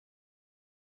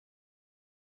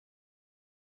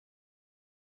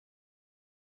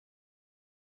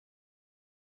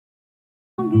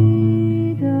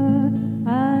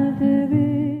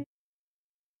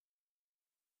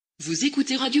Vous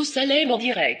écoutez Radio Salem en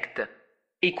direct.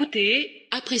 Écoutez,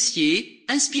 appréciez,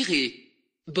 inspirez.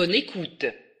 Bonne écoute.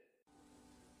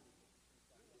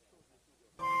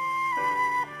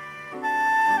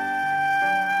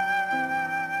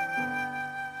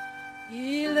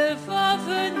 Il va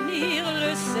venir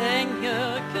le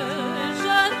Seigneur que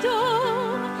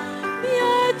j'adore,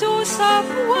 bientôt sa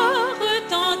voix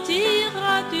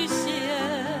retentira du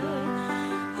ciel.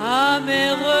 À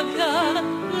mes regards,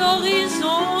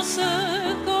 l'horizon se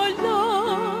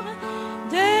colore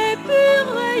des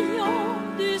purs rayons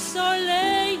du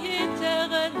soleil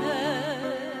éternel.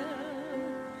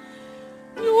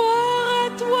 Gloire à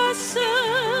toi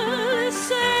seul,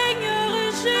 Seigneur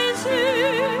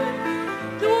Jésus.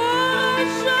 Gloire à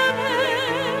jamais,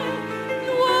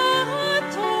 gloire à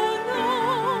ton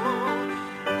nom.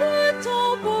 De ton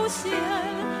beau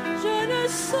ciel, je ne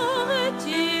saurais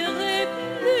tirer plus.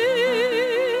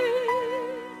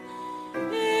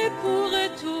 Et pour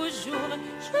toujours,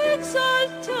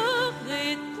 j'exalterai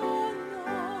ton nom.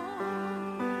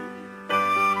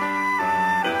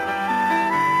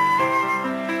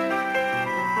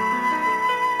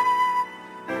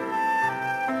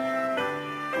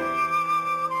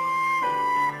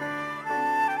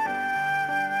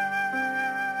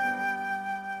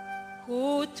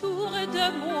 Autour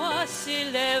de moi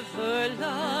s'élève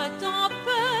la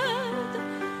tempête.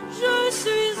 Je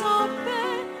suis en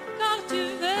paix car tu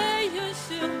veilles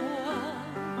sur moi.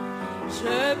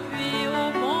 Je puis au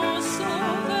mon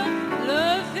sauveur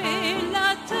lever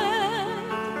la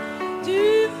tête. Tu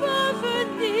vas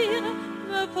venir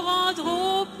me prendre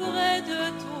auprès de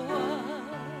toi.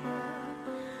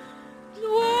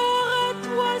 Gloire à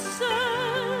toi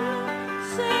seul,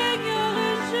 Seigneur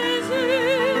Jésus.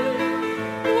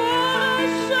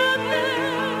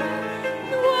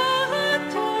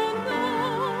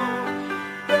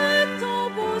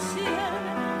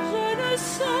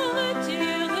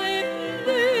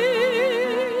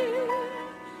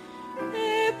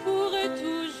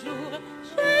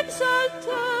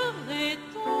 J'exalterai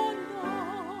ton nom.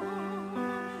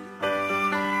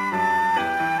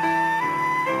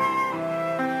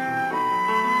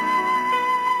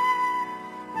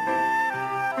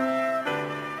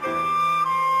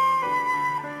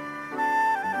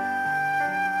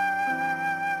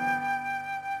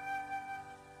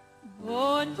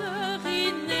 Bonheur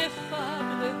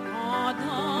ineffable quand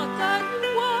dans ta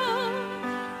gloire,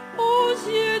 aux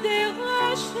yeux des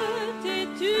rachetés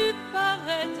tu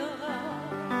paraîtras.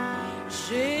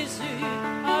 Jésus,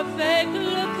 avec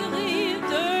le cri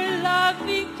de la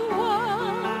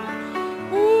victoire,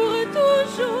 pour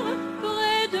toujours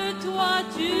près de toi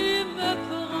tu me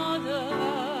prendras.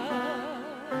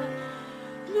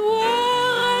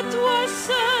 Gloire à toi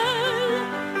seul,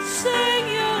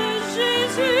 Seigneur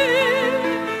Jésus.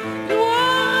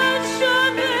 Gloire à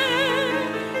jamais,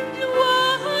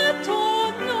 gloire à ton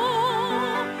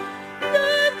nom.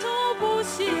 De ton beau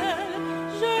ciel,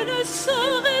 je ne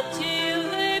saurais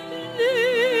tirer plus.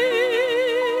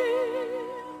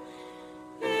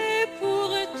 Et pour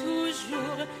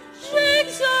toujours,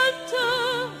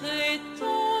 j'exalterai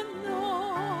ton nom.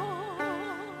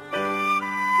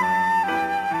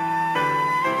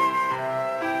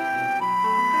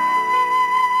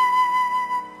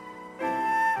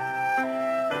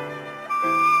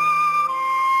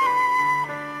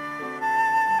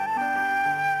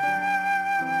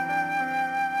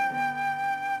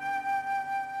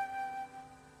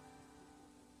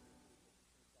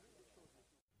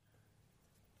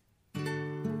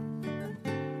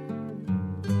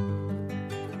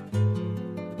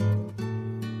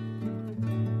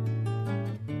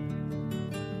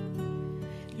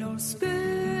 Lorsque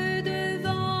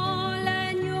devant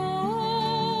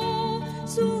l'agneau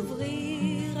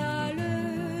s'ouvrira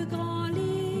le grand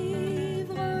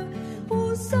livre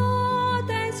où sont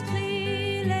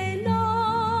inscrits les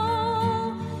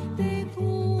noms des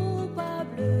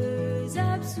coupables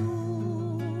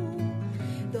absous,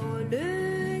 dans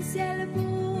le ciel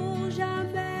pour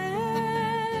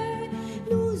jamais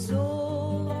nous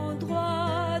aurons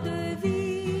droit de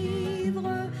vivre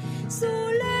sous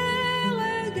les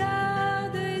regards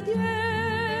de Dieu.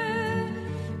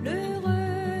 Le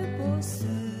repos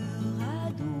sera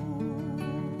doux,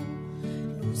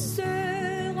 nous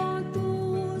serons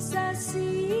tous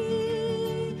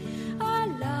assis à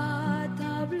la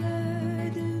table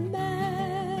du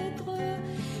Maître,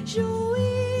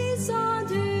 jouissant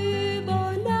du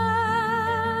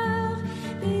bonheur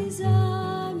des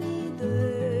amis de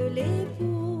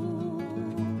l'époux.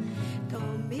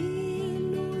 Comme il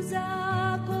nous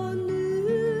a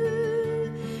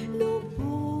connus, nous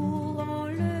pourrons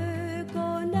le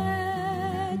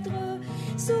connaître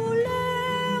sous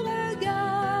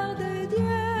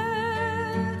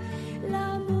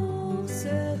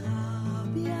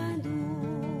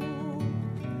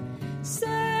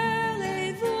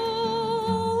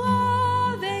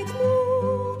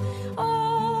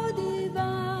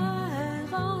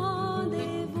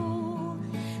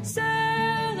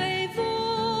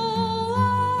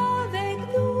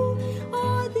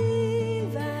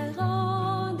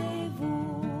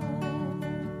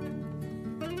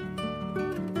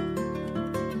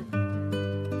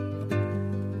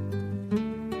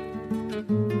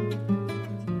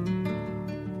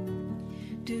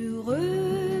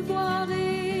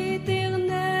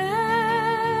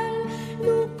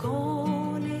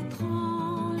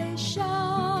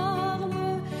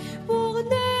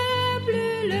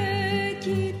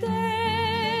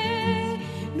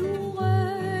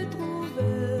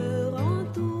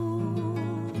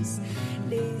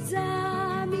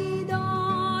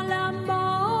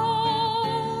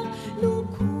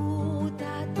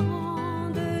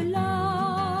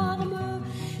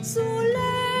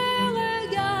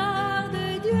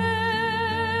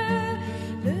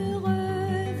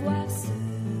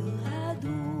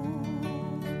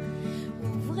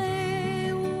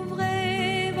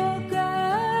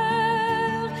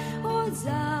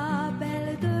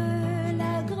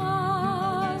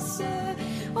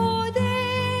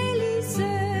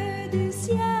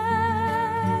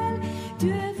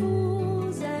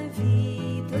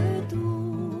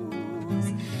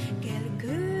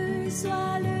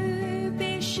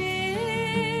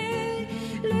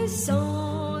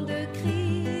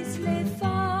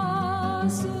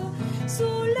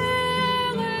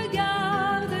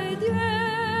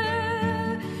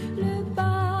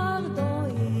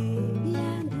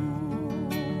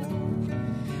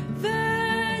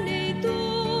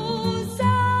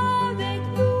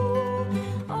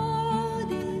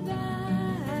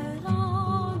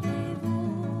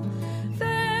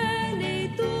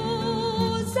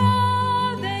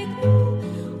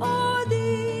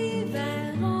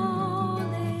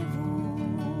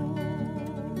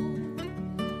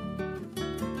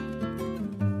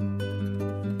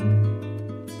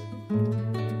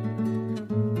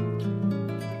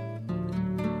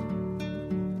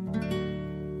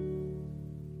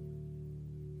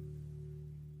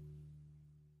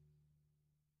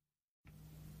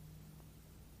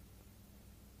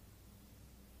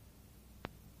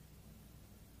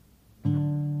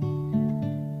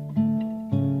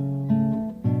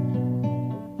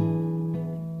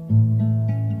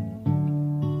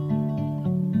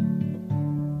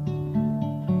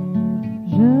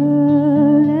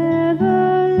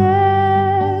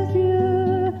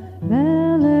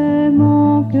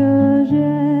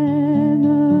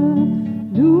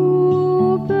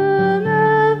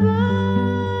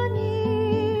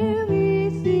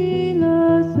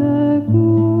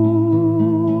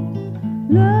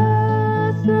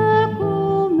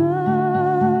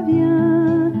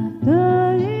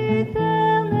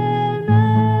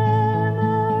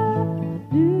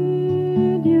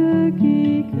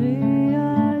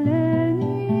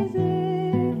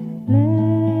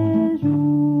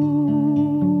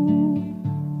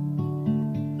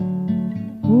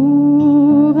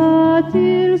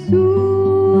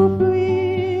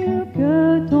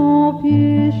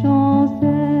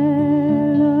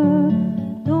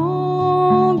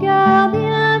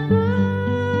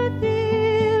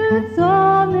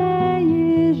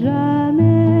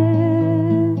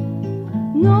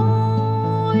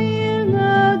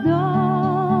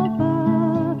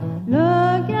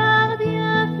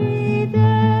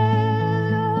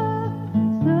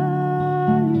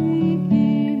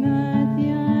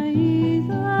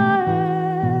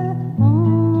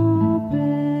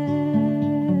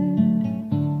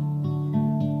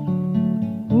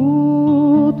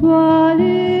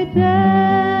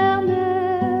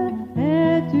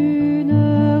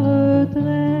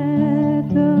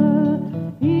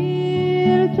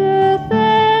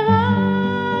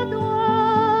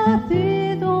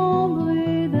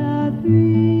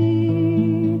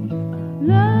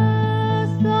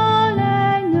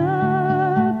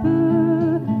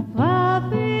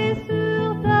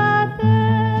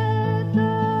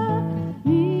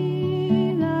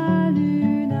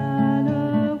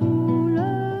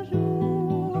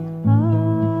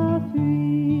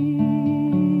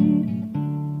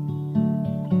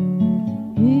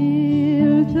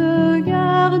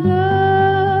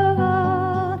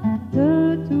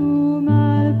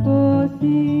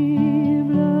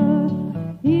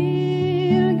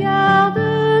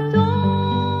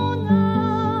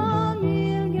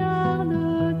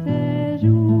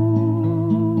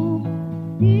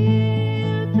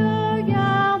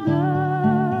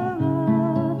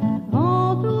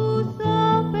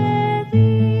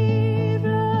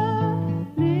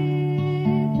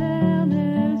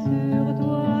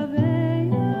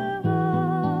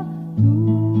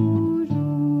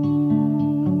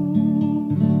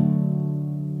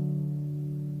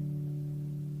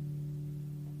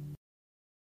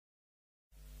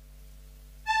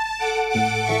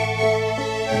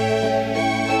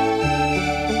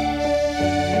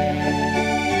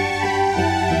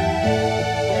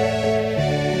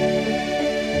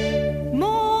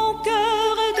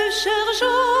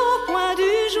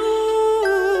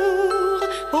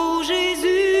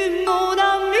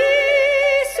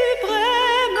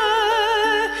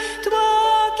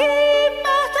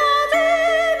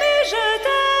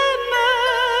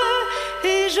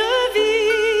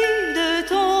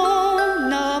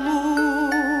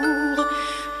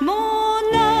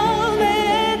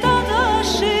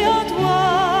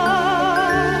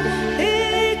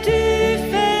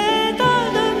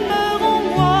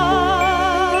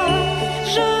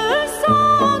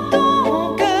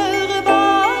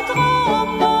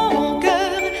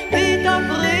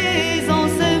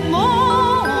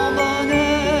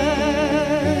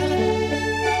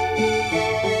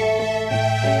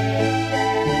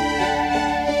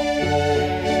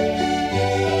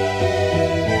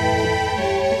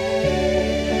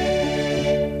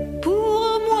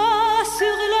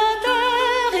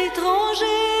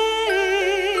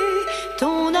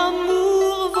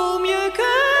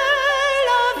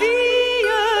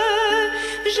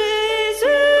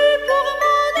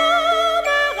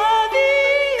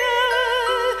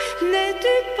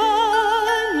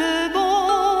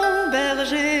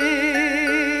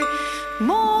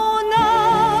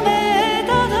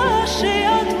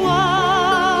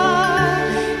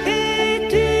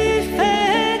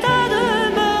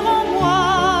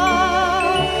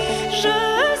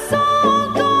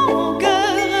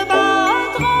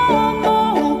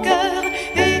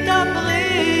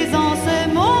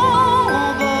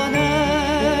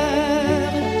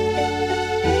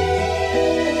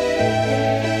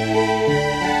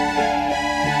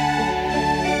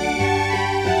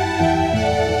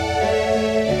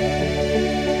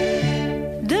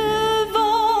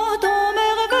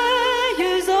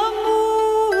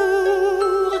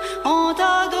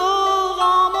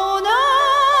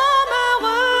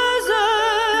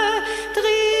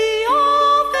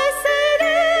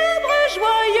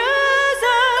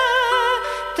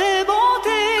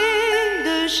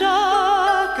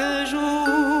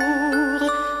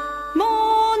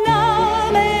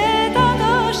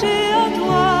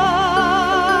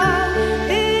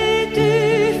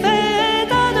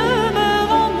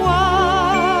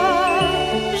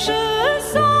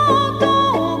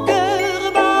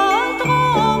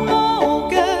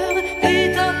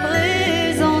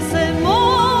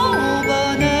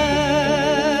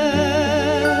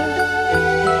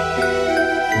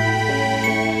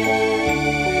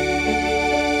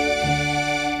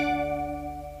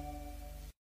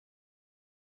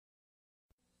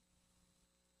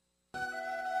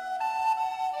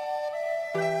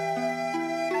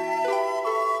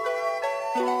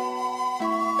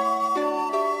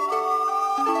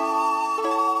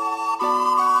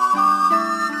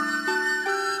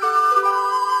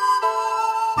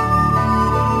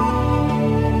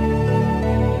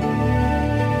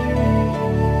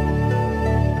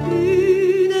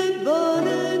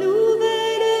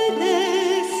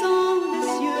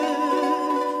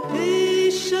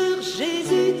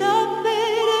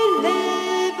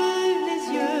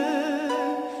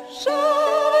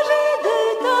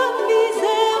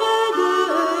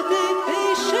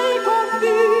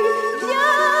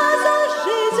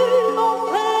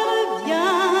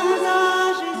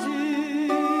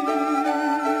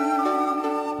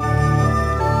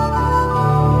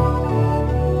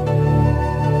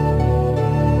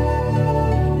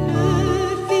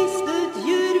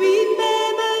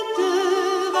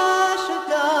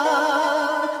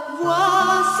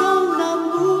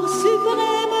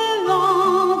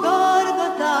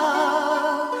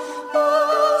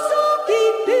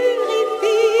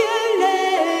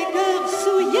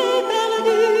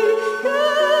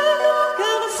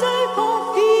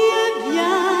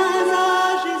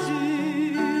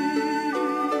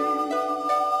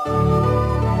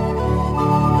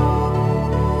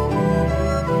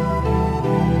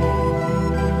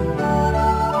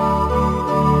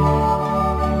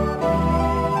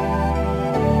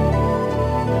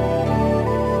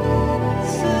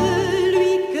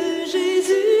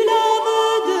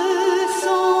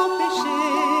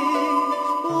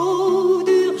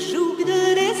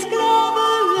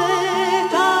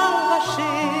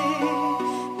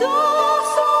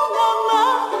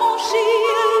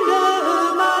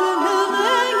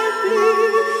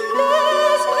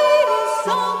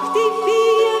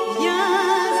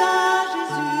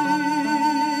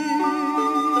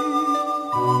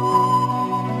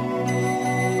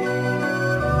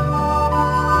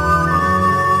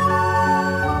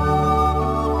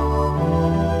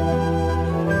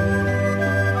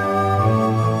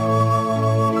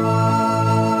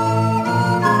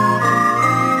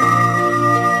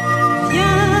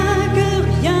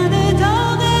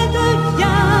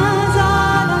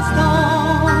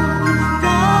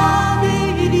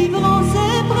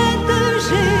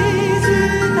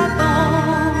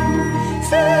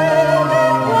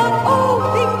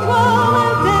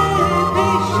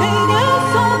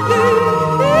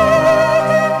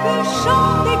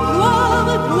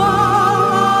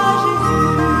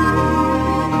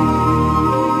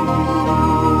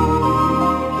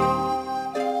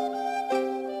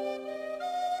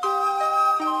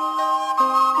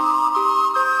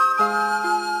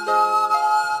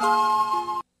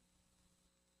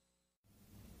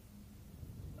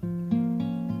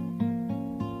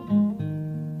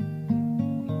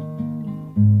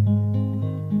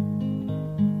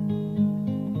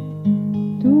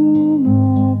Tout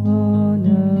mon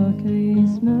bonheur,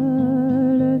 Christ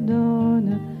me le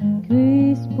donne,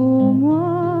 Christ pour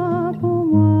moi, pour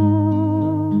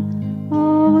moi.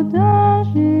 Hors de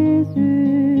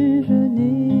Jésus, je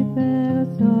n'ai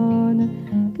personne,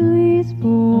 Christ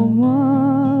pour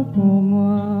moi, pour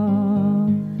moi.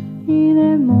 Il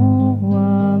est mon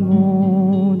roi,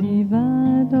 mon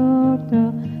divin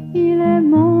docteur, il est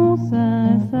mon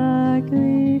saint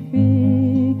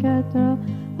sacrificateur.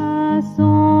 À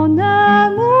son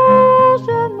amour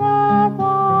je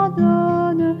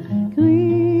m'abandonne,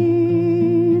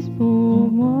 Christ pour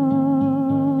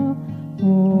moi,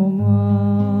 pour moi.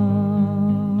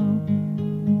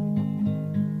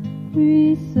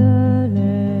 Lui seul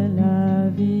est la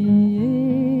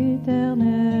vie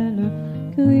éternelle,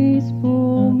 Christ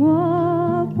pour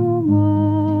moi, pour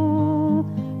moi.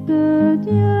 De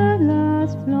Dieu la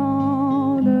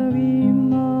splendeur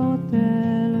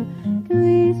immortelle,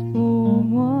 Christ pour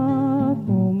moi,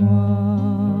 pour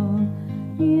moi.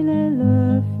 Il est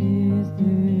le Fils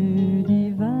du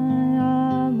divin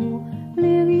amour,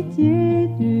 l'héritier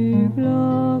du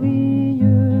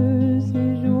glorieux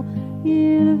séjour.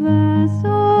 Il vint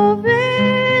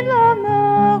sauver l'homme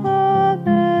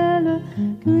rebelle,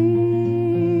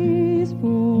 Christ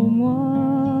pour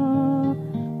moi,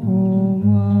 pour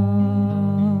moi.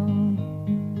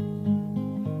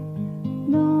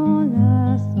 Dans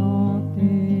la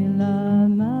santé, la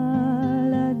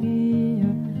maladie,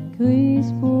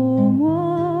 Christ pour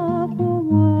moi, pour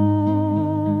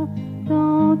moi.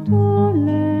 Dans tous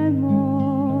les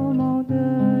moments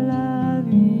de la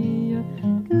vie,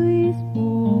 Christ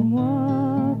pour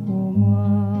moi, pour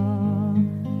moi.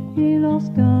 Et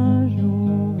lorsqu'un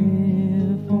jour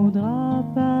il faudra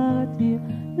partir,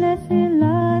 laisser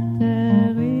la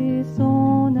terre et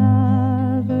son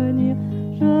avenir,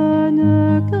 je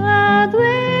ne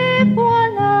craindrai point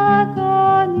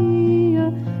l'agonie,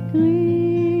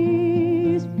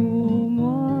 Christ pour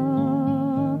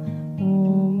moi,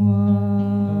 pour moi.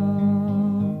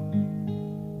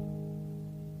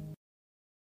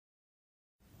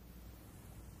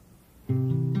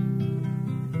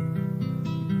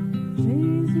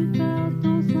 Jésus, par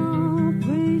ton sang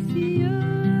précieux,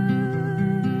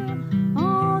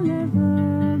 enlève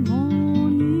mon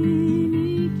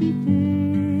iniquité.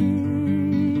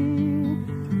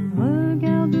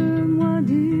 Regarde-moi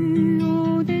du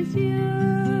haut des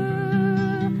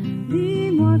cieux,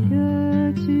 dis-moi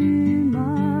que tu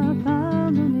m'as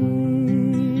pardonné.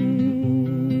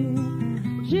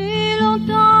 J'ai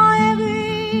longtemps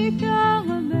erré, cœur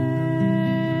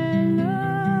rebelle,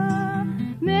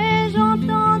 mais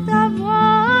j'entends ta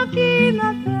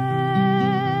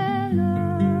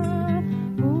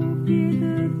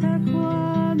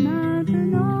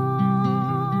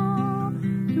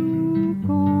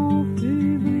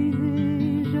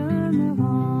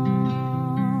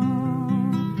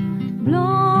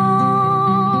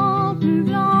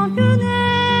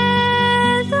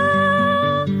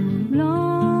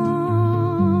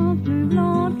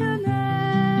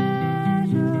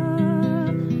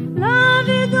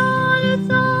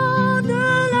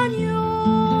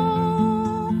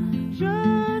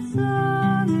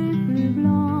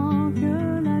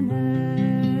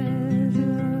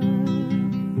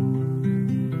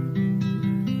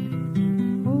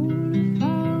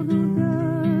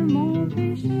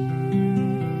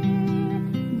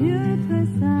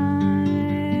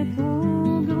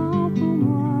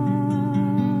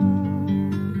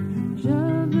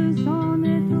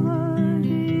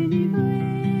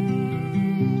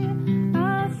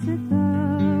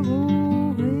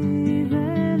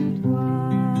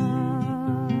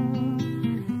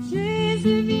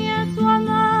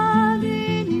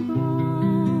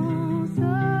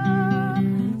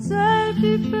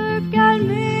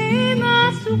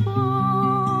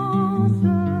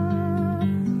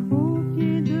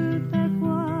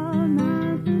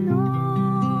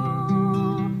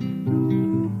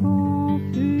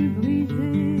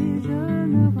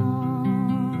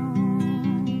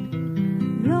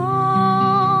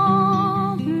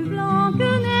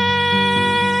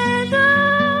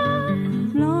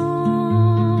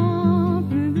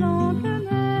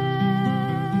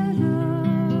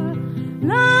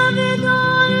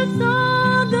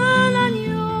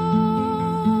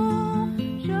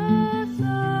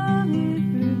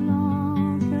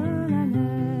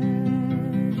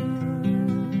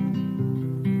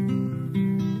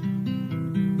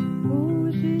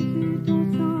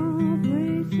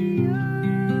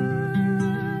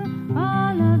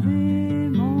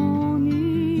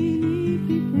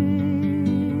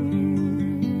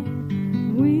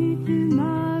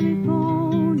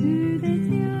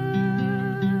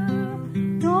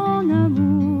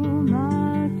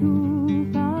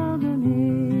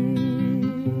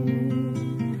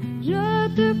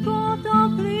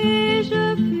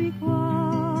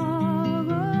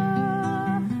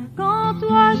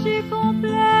j'ai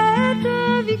complète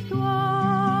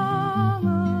victoire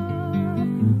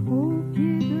au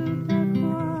pied de ta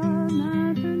croix.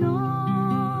 Maintenant,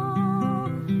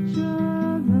 je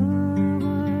me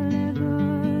relève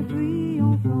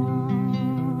triomphant.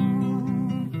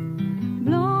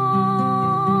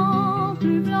 Blanc,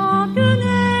 plus blanc que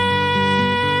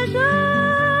neige,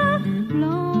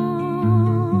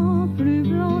 blanc, plus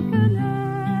blanc que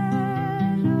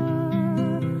neige,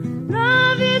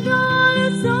 lavé dans le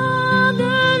sang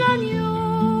de l'agneau,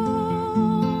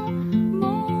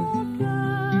 mon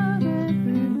cœur est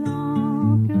plus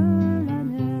blanc que la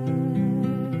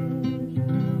neige.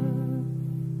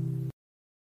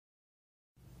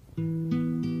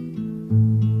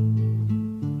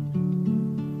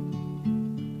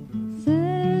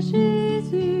 C'est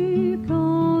Jésus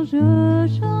quand je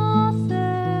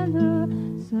chancelle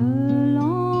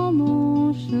selon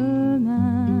mon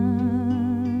chemin,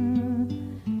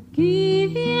 qui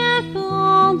vient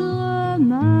prendre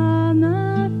ma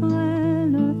main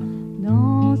frêle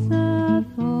dans sa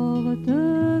forte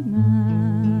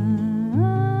main,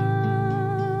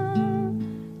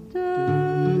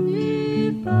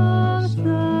 tenue par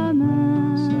sa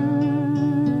main,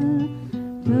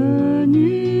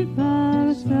 tenue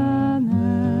par sa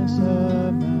main.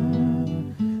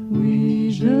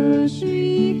 Oui, je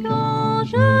suis quand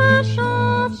je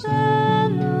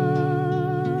chancelle,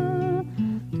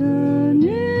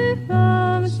 tenue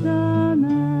par sa main.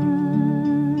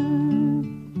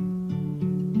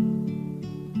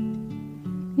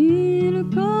 Il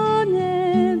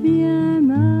connaît bien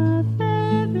ma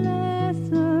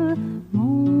faiblesse,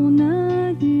 mon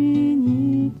indignité,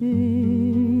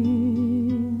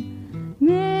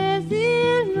 mais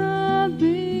il me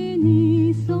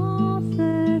bénit sans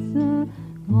cesse,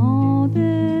 grande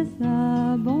est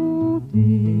sa bonté.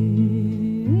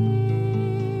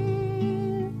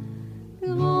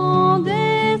 Grande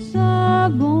est sa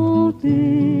bonté,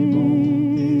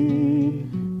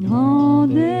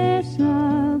 grande est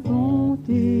sa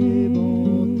bonté.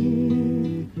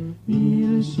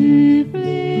 Il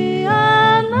supplie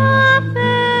à ma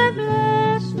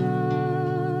faiblesse,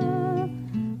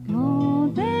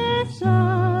 grande est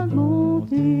sa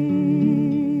bonté.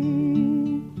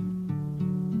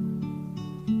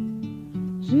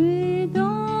 J'ai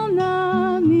dans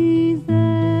la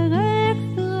misère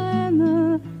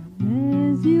extrême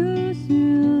les yeux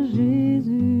sur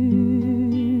Jésus.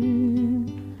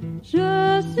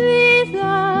 Je suis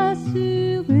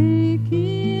assuré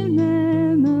qu'il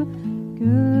m'aime,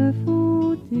 que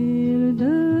faut-il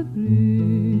de plus?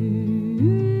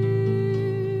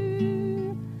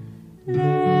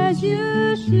 Les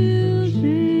yeux sur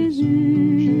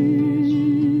Jésus,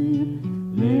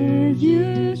 les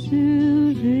yeux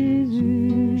sur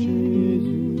Jésus,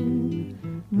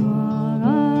 gloire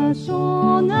à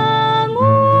son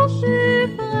amour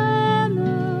suprême,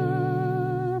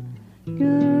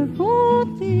 que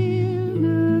faut-il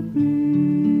de plus?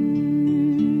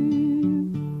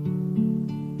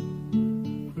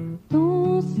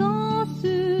 Ton sang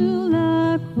sur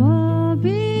la croix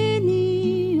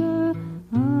bénie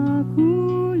a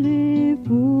coulé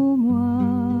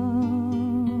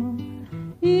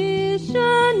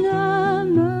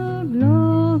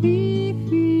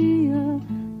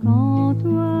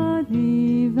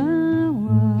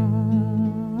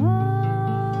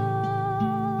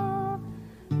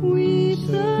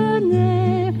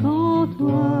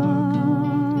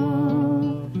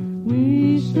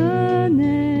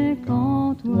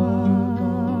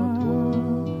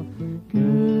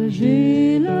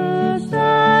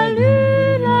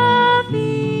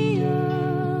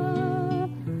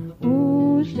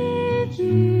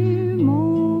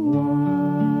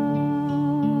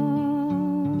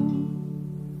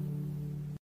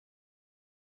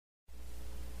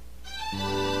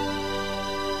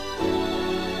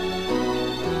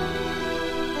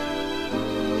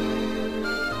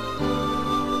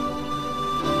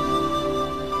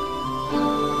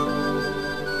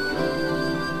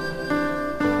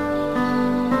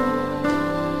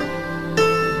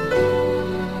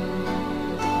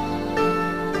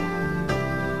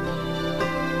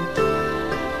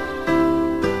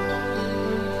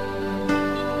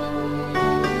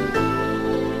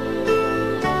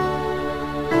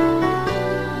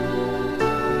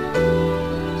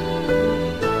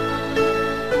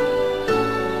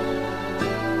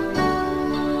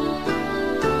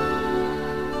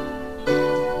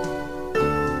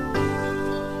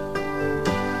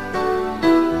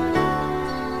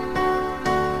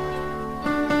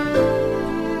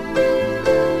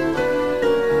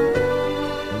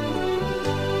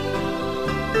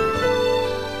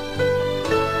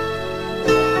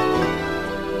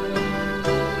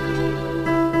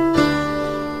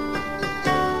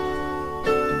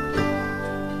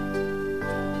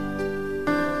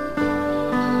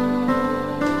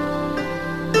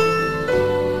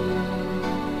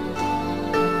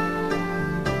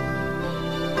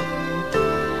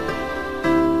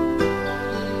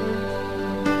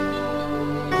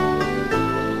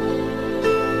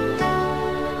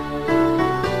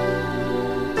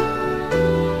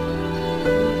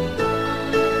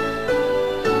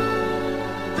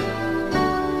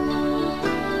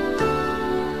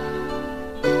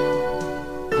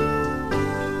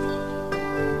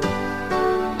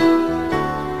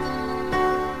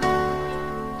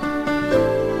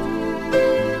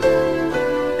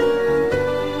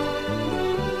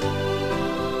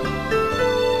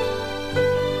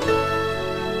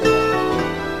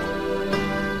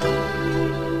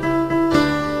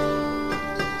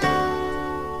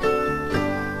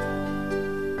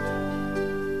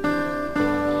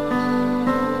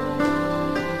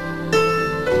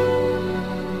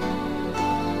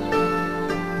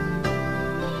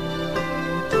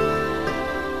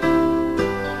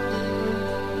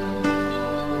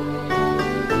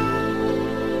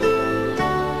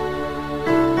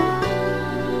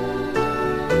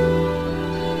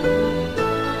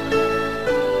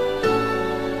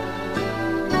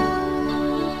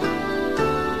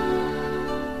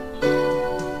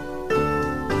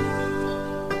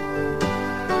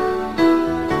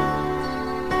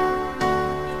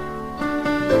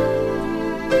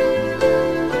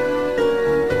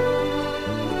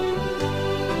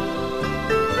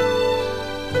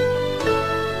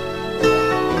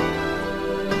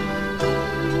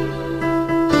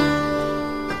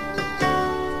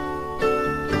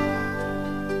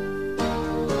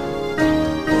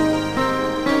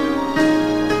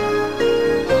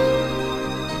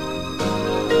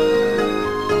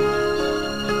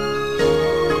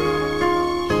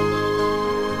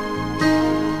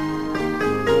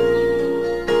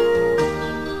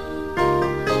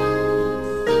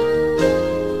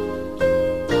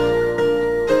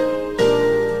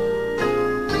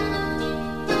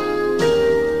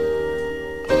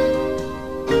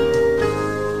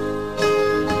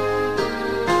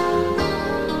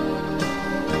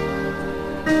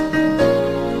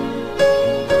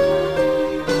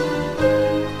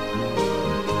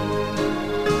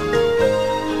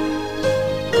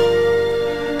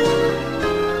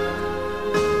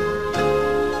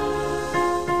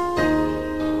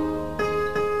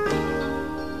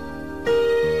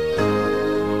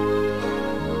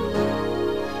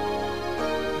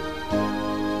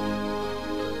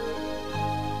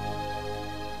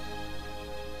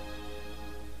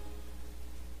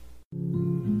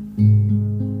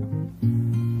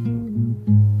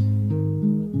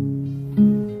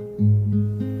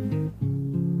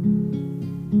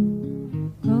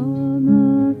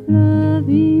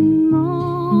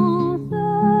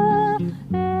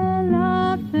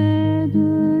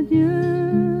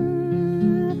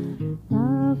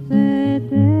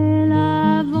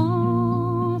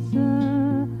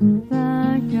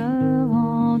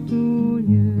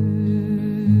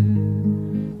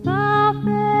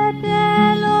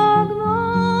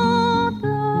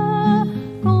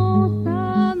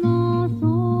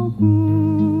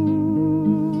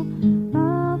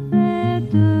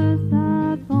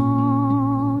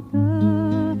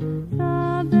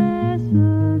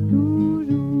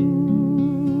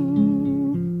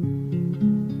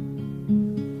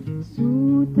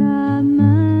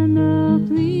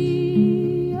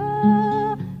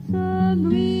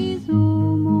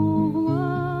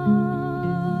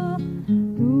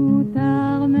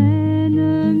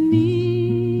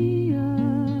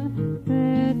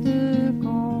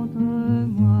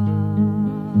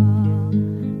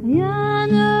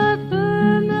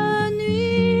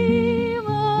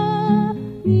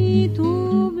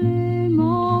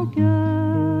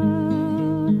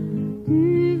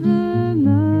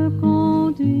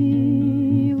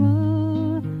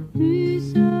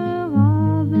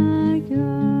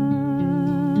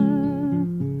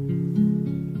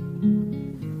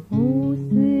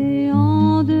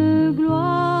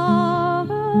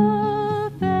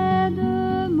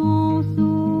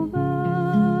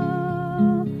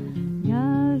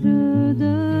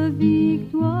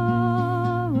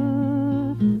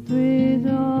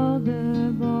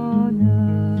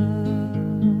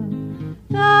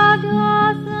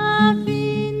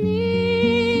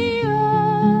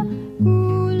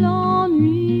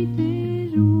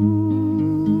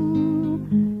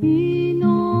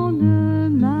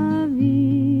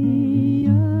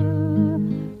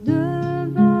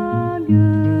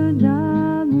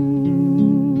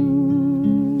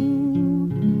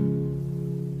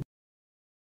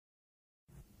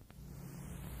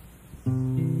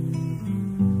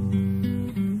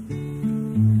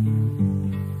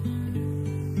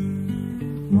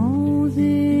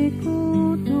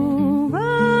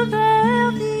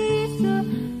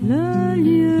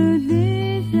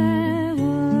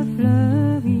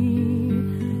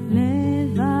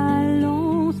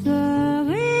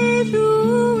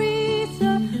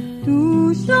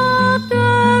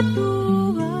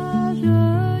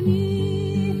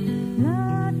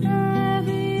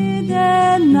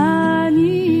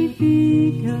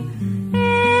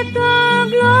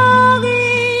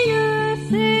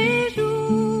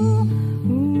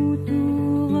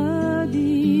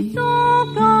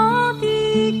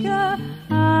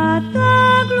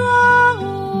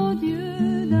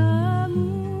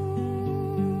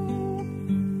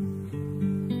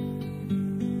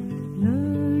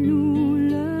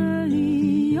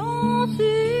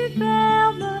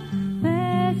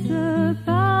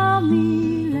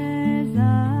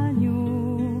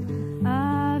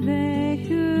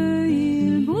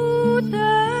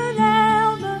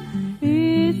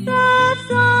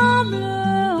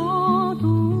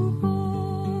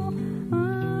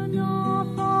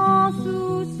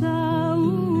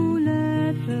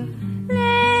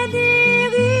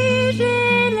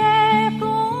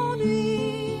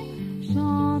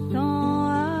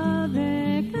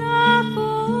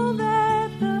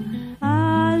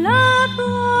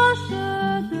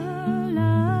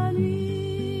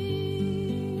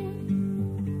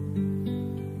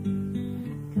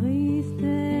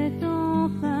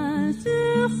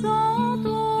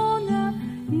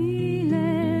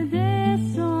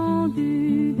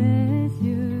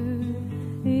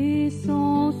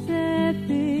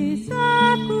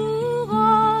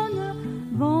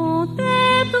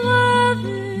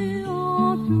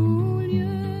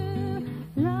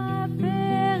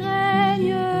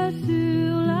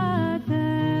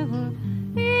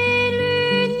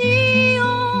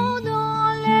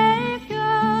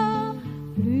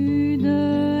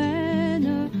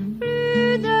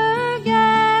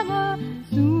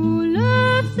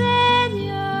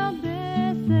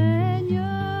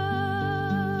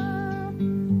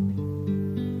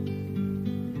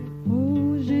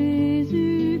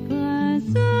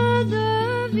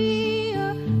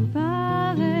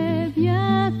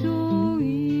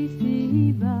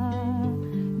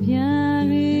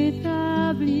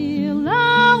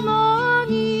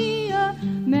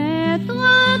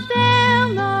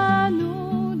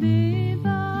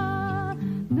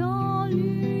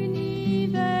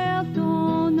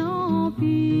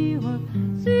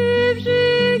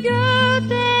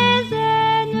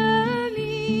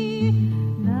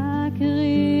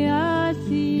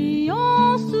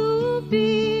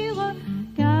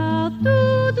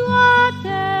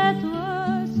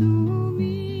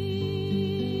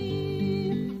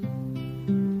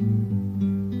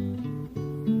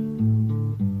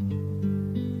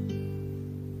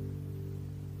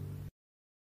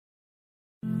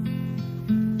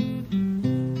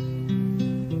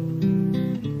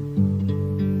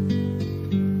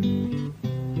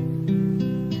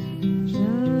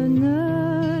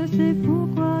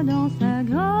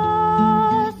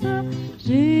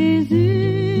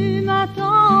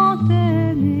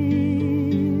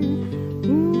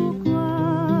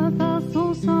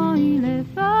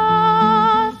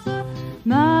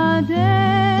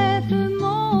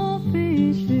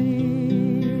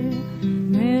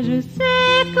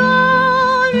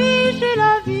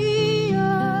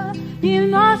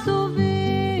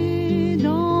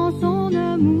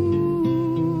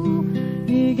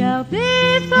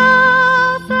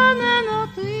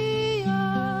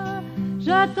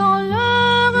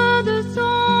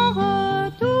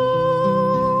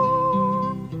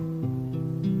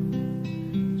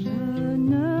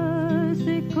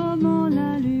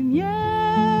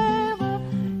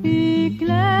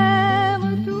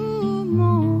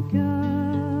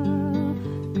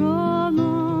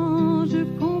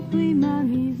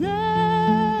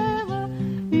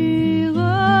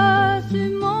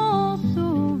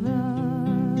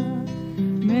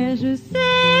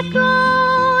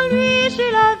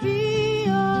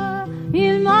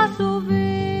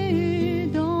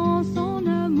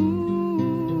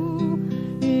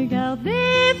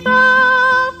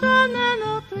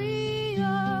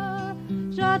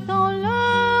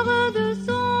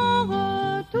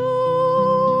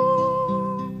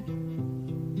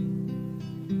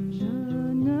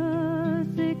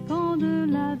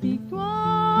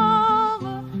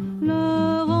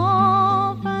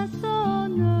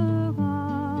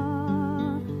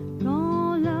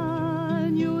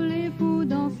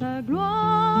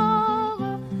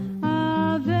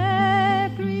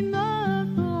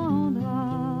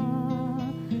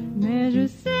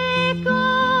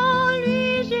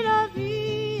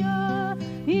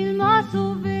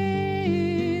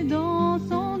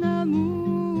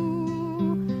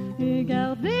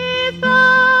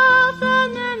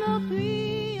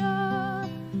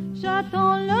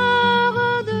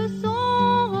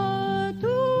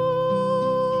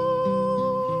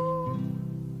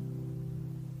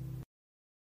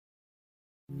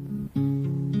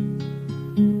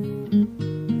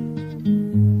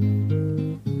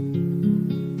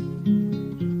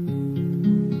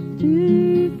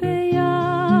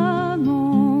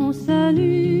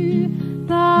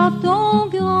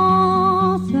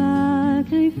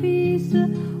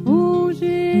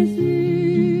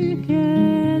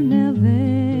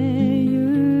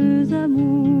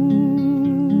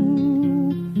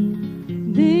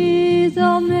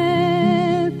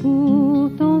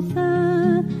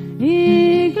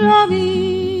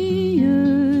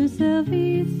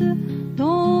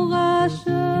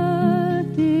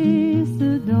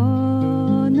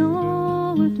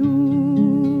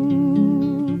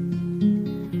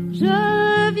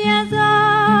viens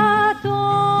à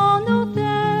ton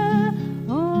autel,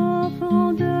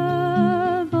 offrande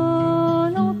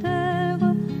volontaire,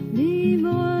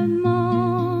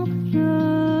 librement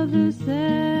je veux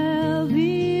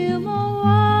servir mon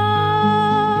roi.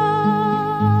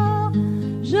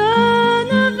 Je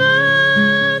ne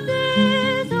veux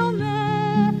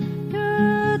désormais que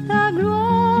ta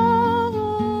gloire,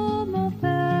 ô mon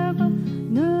Père,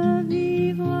 ne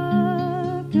vivre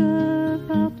que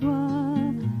par toi,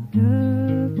 que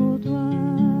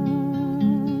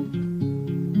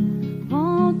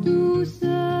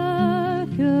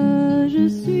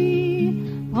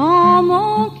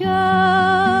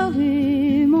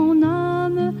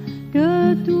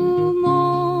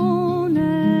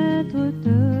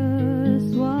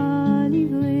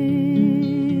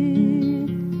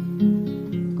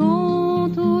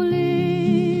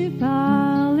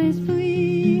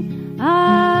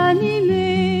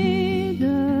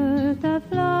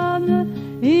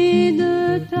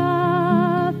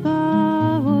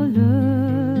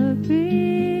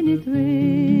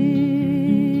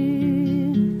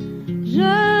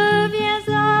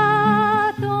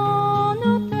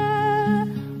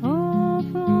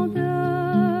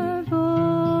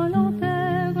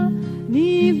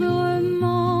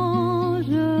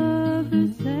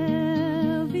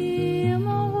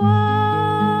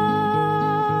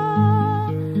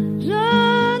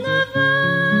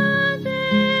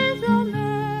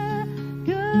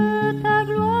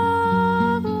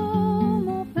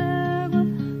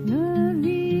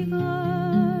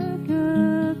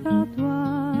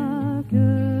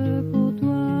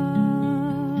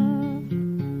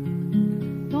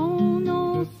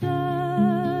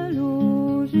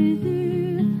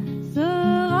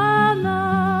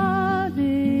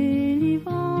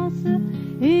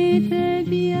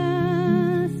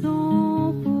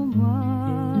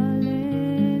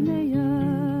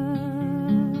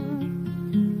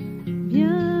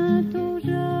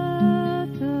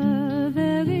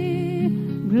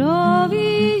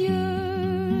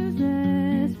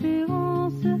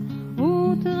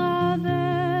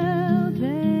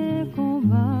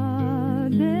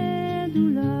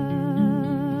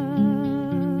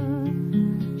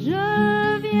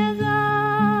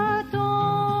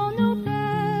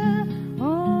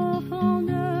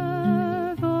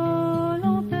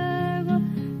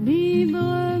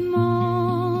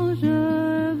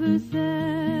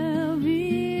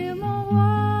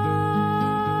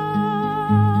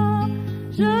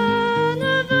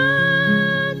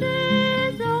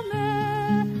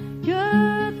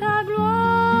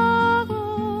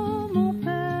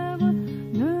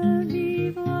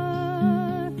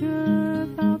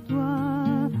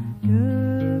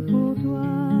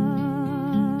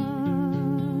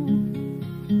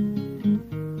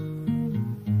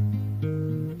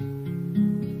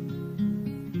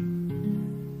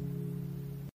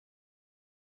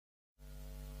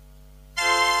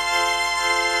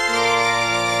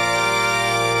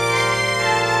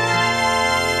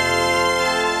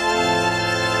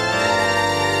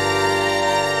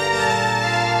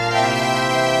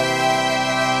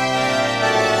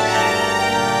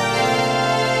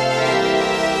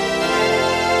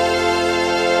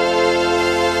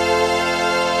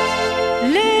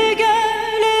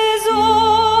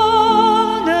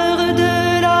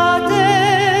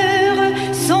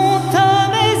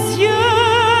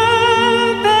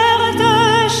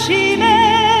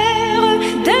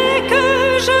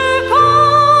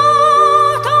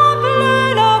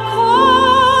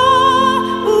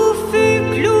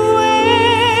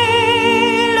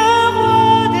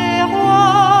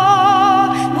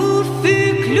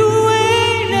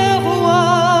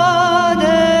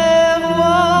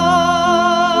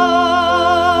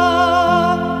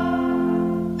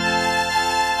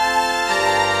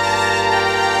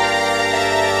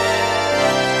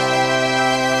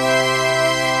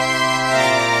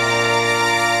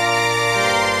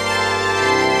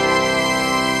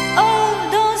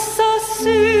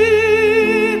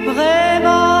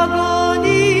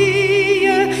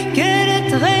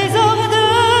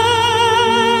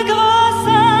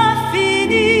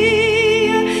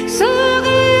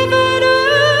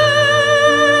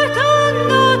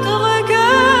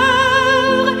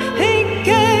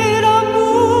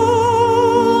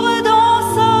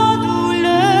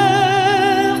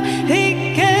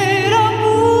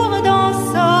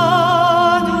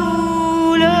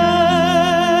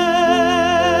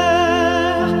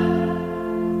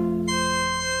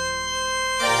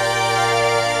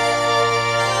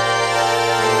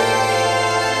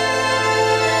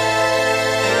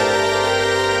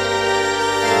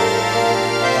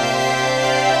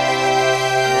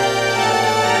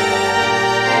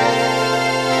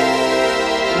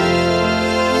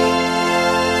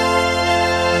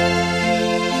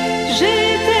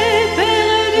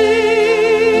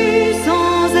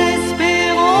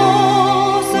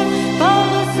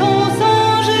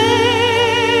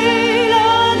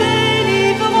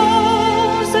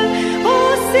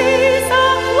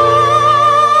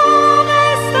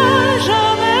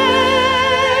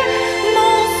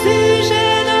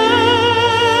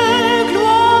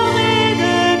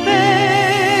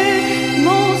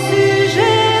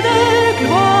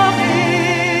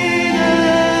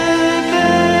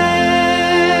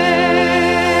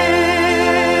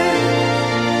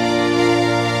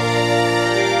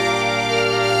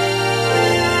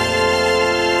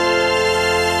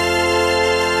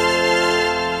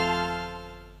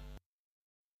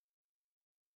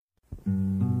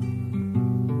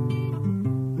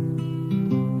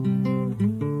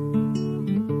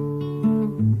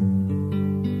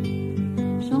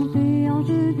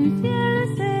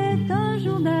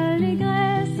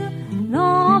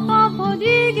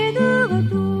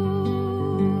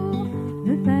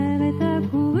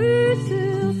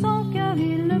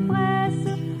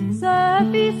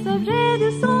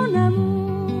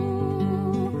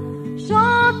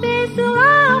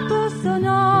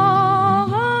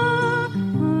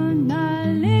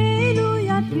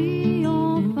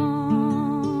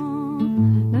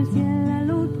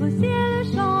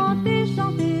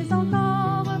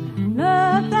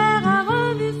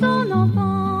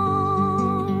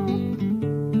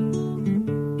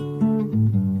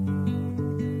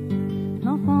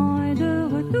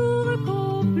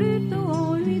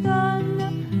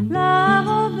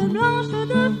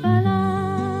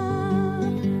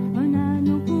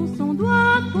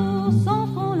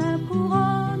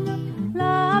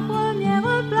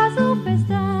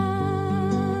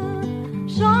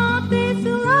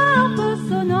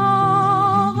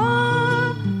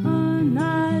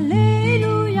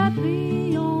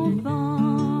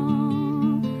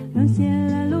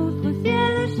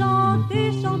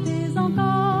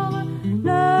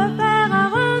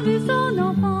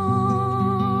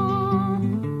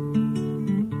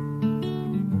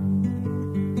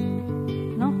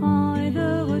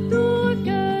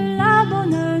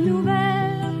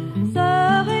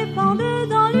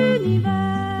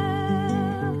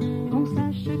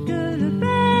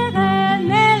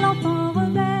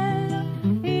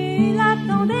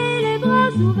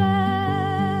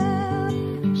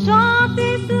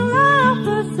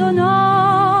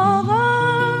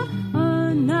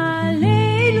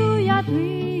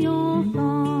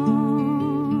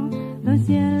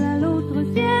ciel à l'autre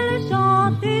ciel,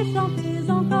 chantez, chantez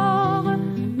encore.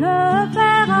 Le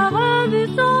père a revu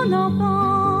son enfant.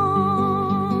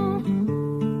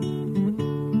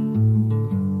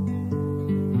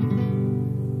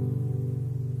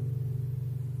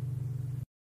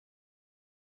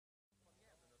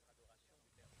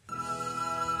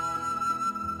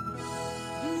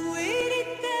 Louez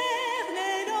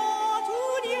l'Éternel en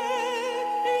tout lieu,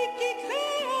 lui qui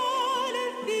créa le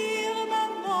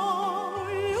firmament.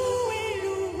 Louez,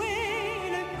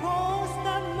 louez-le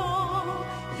constamment,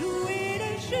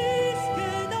 louez-le jusque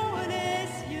dans les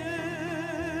cieux.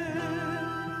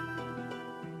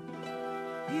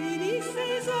 Unis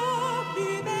ses eaux,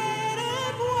 plus belle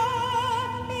voix,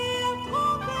 et la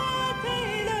trompette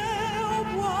et le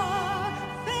hautbois.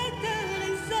 Faites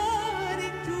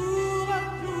résonner tour à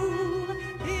tour,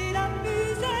 et la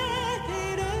musette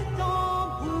et le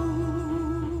tambour.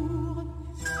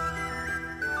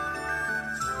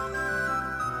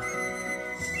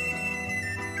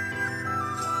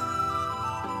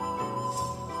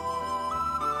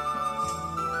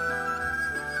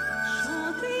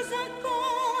 Chantez un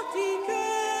cantique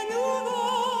nouveau,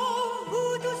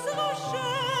 vous tous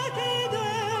rochetés de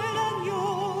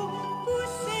l'agneau.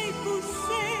 Poussez,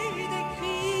 poussez des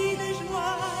cris de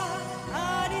joie à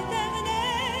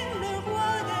l'Éternel, le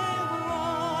roi des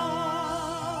rois.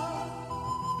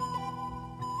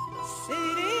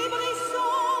 Célébrez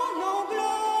son nom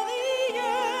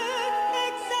glorieux,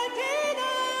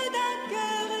 exaltez-le d'un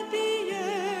cœur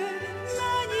pieux,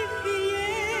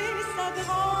 magnifiez sa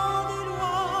grande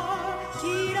loi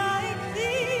qu'il a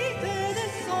écrite de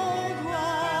son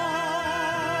doigt.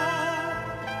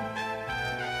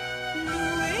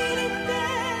 Louez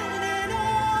l'Éternel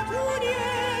en tout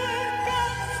lieu,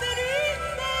 car c'est lui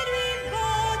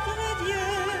votre Dieu.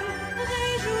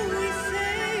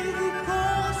 Réjouissez-vous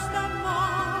constamment,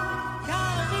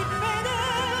 car il fait de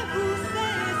vous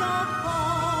ses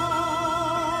enfants.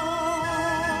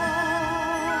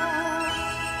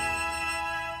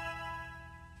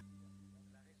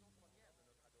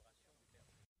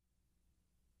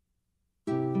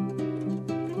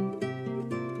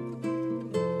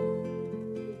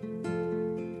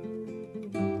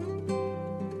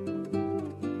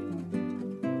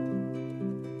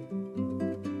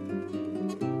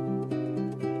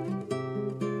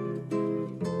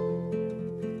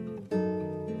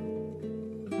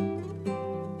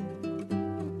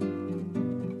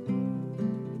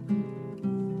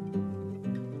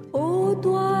 Ô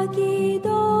toi qui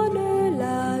donnes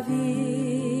la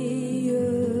vie,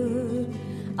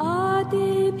 à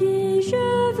tes pieds je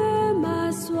veux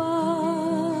m'asseoir,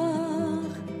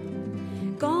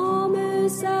 comme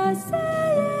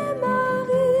s'asseyait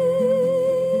Marie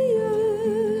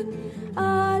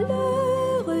à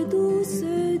l'heure douce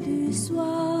du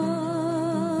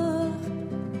soir,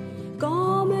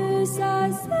 comme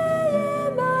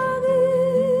s'asseyait Marie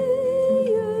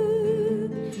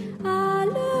à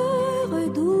l'heure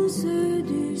douce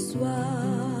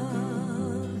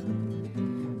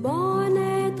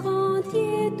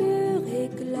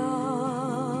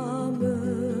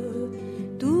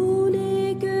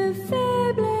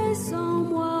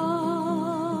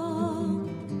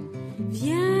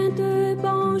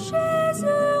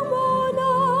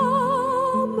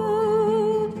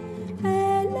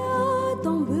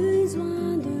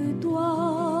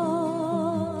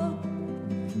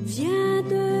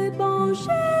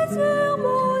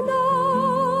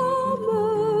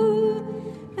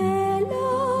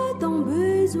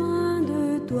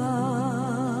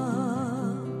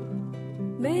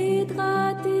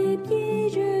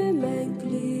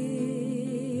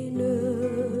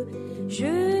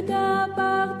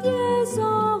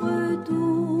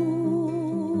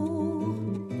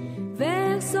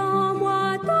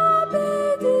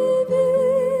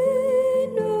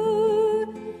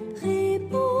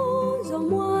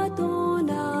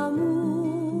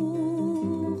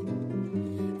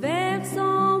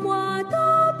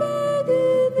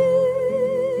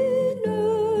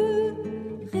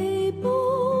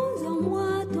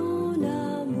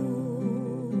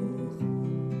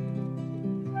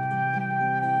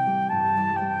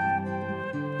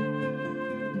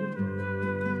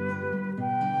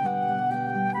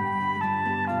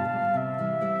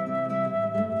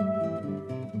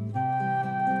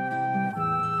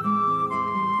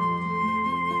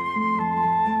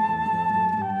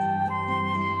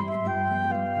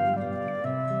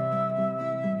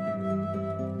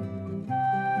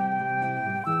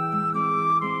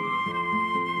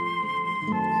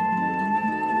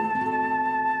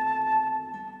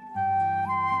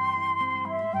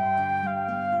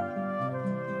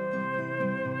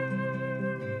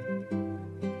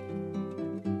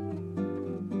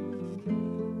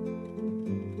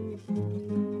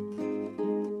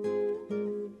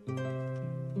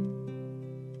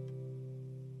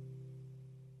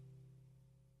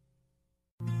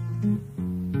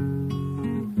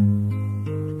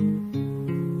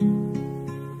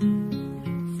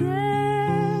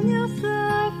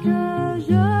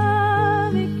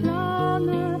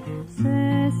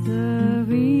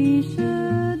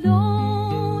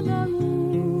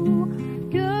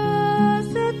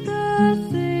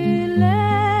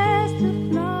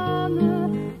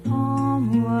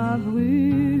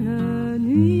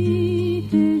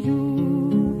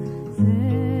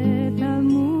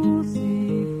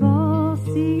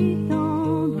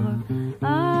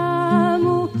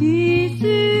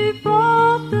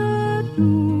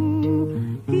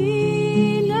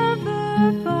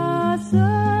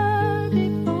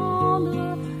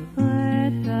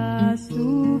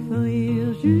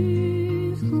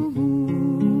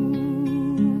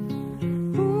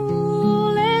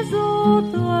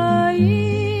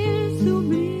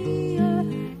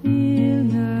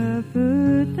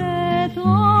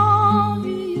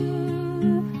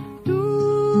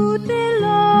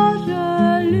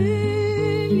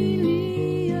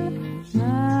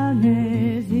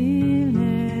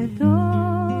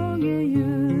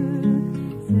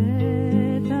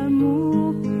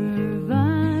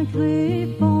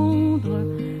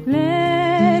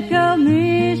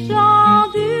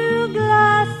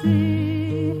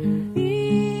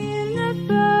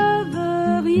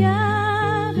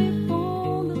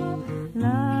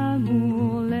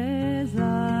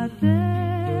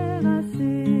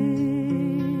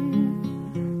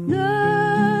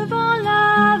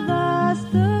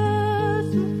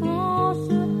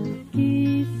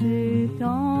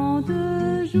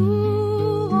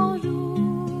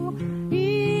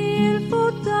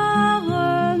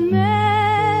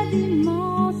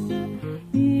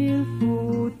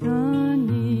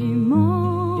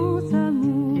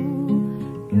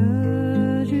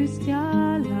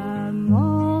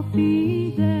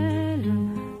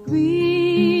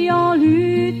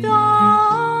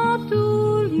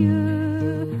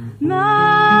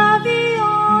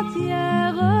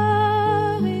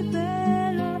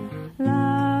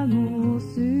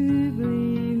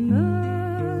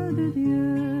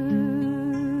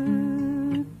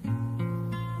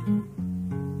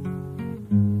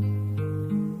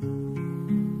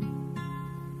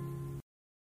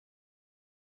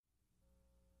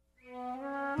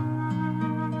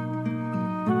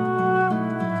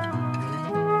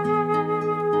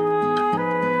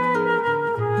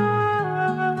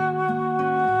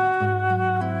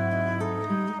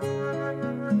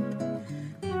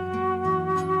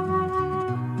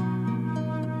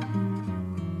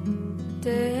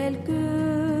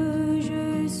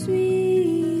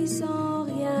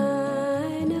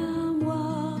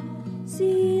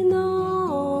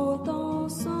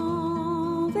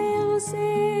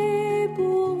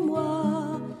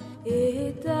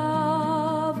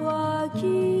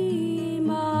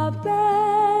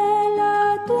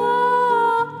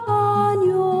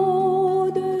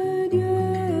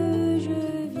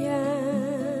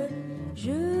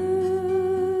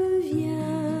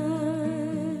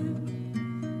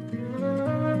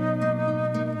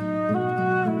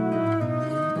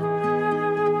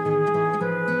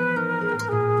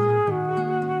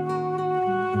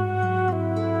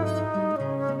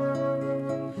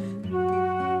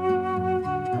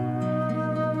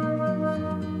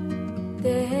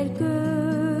tel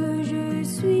que je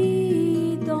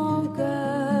suis, ton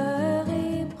cœur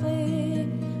est prêt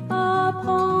à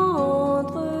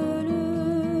prendre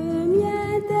le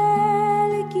mien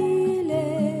tel qu'il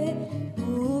est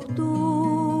pour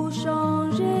tout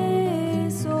changer.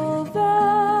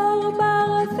 Sauveur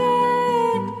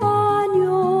parfait,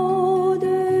 agneau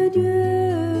de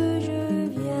Dieu, je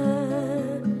viens,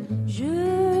 je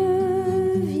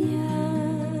viens.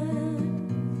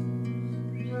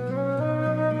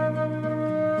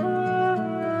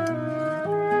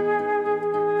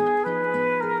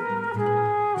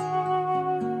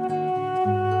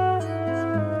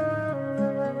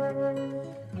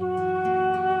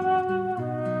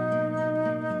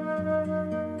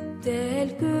 Tel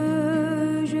que